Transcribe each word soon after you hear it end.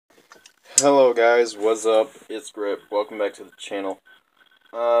Hello guys, what's up? It's Grip. Welcome back to the channel.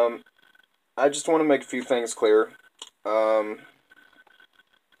 I just want to make a few things clear. You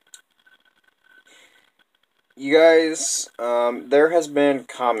guys, there has been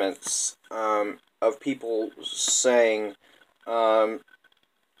comments, of people saying, can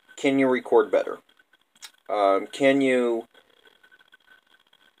you record better? Can you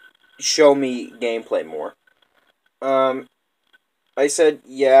show me gameplay more? I said,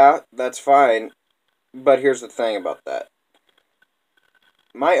 yeah, that's fine, but here's the thing about that.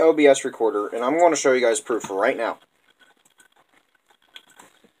 My OBS recorder, and I'm going to show you guys proof right now.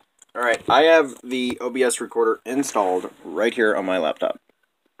 Alright, I have the OBS recorder installed right here on my laptop.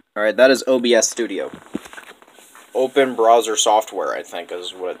 Alright, that is OBS Studio. Open Browser Software, I think,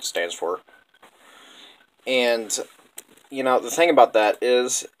 is what it stands for. And, you know, the thing about that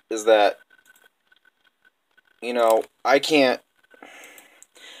is that, you know, I can't...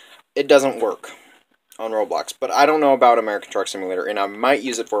 It doesn't work on Roblox. But I don't know about American Truck Simulator, and I might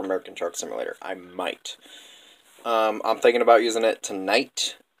use it for American Truck Simulator. I might. I'm thinking about using it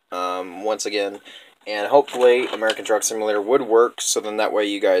tonight, once again, and hopefully American Truck Simulator would work, so then that way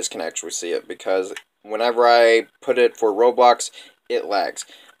you guys can actually see it, because whenever I put it for Roblox, it lags.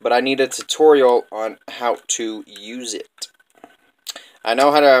 But I need a tutorial on how to use it. I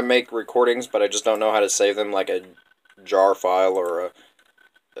know how to make recordings, but I just don't know how to save them, like a jar file or a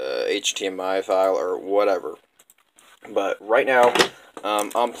HTML file or whatever. But right now,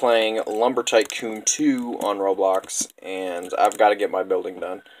 I'm playing Lumber Tycoon 2 on Roblox, and I've got to get my building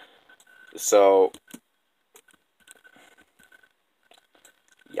done. So,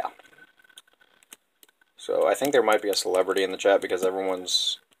 yeah. So, I think there might be a celebrity in the chat because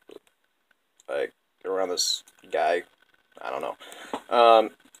everyone's, like, around this guy. I don't know.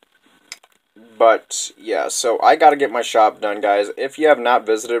 But, yeah, so I got to get my shop done, guys. If you have not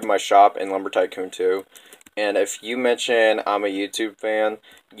visited my shop in Lumber Tycoon 2, and if you mention I'm a YouTube fan,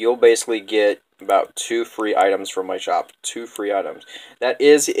 you'll basically get about 2 free items from my shop. 2 free items. That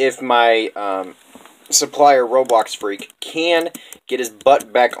is if my supplier, Roblox Freak, can get his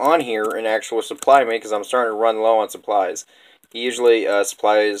butt back on here and actually supply me, because I'm starting to run low on supplies. He usually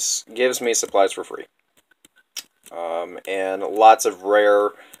gives me supplies for free. And lots of rare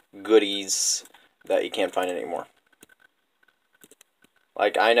goodies that you can't find anymore.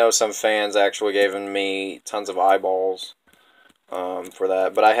 Like, I know some fans actually gave me tons of eyeballs for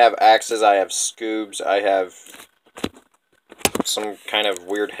that. But I have axes, I have scoobs, I have some kind of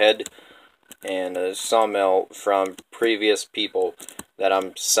weird head, and a sawmill from previous people that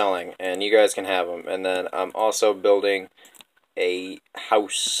I'm selling. And you guys can have them. And then I'm also building a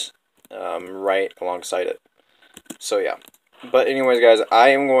house right alongside it. So, yeah. But anyways, guys, I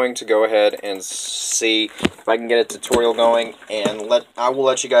am going to go ahead and see if I can get a tutorial going, and I will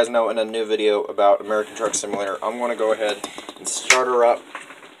let you guys know in a new video about American Truck Simulator. I'm going to go ahead and start her up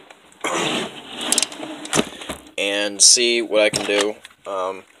and see what I can do.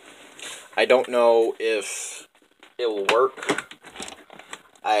 I don't know if it will work.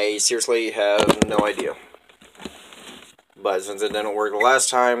 I seriously have no idea. But since it didn't work the last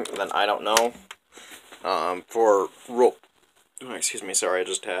time, then I don't know. Oh, excuse me, sorry, I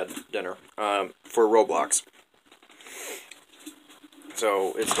just had dinner. For Roblox.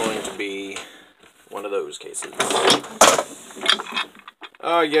 So, it's going to be one of those cases.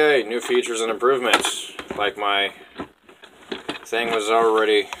 Oh, yay, new features and improvements. Like my thing was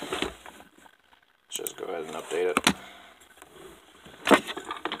already... Let's just go ahead and update it.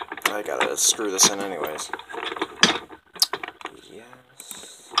 I gotta screw this in anyways.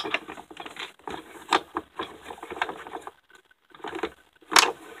 Yes.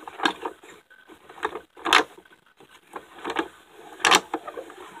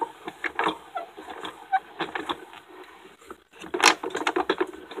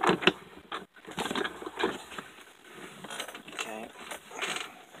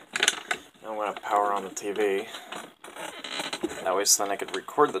 I'm going to power on the TV. That way, so then I could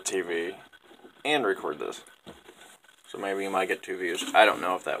record the TV and record this. So maybe you might get 2 views. I don't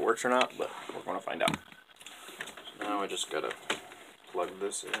know if that works or not, but we're going to find out. So now I just got to plug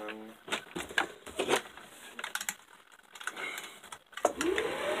this in.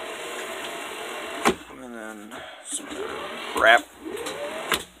 And then some crap.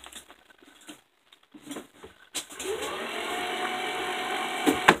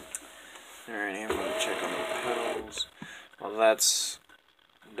 While that's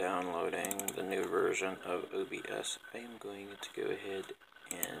downloading the new version of OBS, I am going to go ahead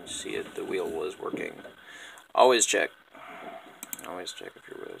and see if the wheel was working. Always check. Always check if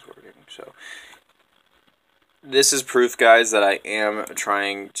your wheel is working. So, this is proof, guys, that I am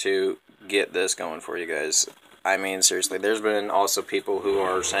trying to get this going for you guys. I mean, seriously, there's been also people who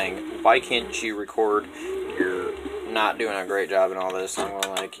are saying, why can't you record? You're not doing a great job and all this. I'm going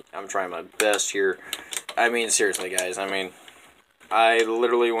like, I'm trying my best here. I mean, seriously, guys, I mean, I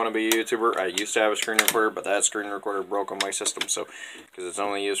literally want to be a YouTuber. I used to have a screen recorder, but that screen recorder broke on my system, so, because it's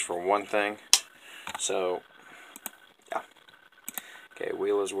only used for one thing. So, yeah. Okay,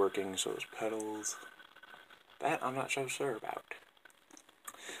 wheel is working, so is pedals. That I'm not so sure about.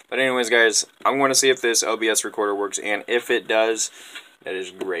 But anyways, guys, I'm going to see if this OBS recorder works, and if it does, that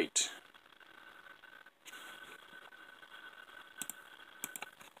is great.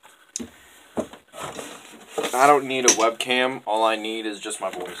 I don't need a webcam. All I need is just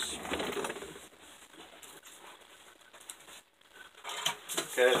my voice.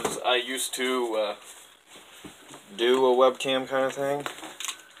 Because I used to do a webcam kind of thing.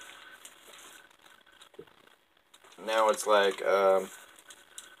 Now it's like,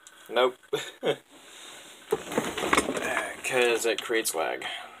 nope. Because it creates lag.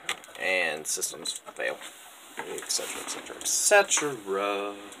 And systems fail. Etc, etc, etc.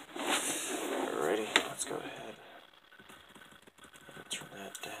 Alrighty, let's go ahead. Turn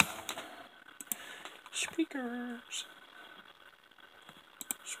that down. Speakers.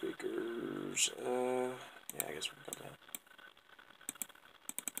 Speakers. Yeah, I guess we can go down.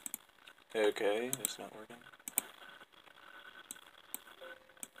 Okay, that's not working.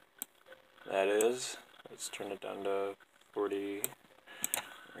 That is. Let's turn it down to 40. There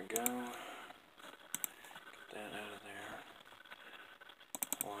we go. Get that out of there.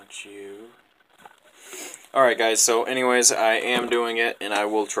 Launch you. Alright guys, so anyways, I am doing it and I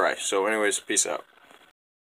will try. So anyways, peace out.